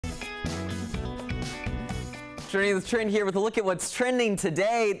Joining the trend here with a look at what's trending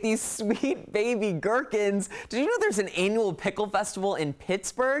today, these sweet baby gherkins. Did you know there's an annual pickle festival in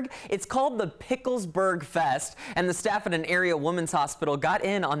Pittsburgh? It's called the Picklesburg Fest, and the staff at an area women's hospital got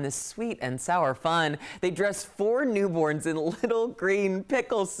in on this sweet and sour fun. They dressed 4 newborns in little green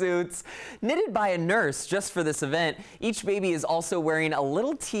pickle suits, knitted by a nurse just for this event. Each baby is also wearing a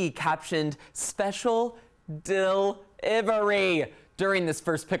little tee captioned "Special Delivery." During this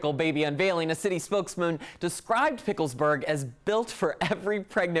first pickle baby unveiling, a city spokesman described Picklesburg as built for every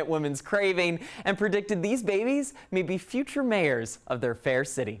pregnant woman's craving and predicted these babies may be future mayors of their fair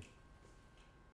city.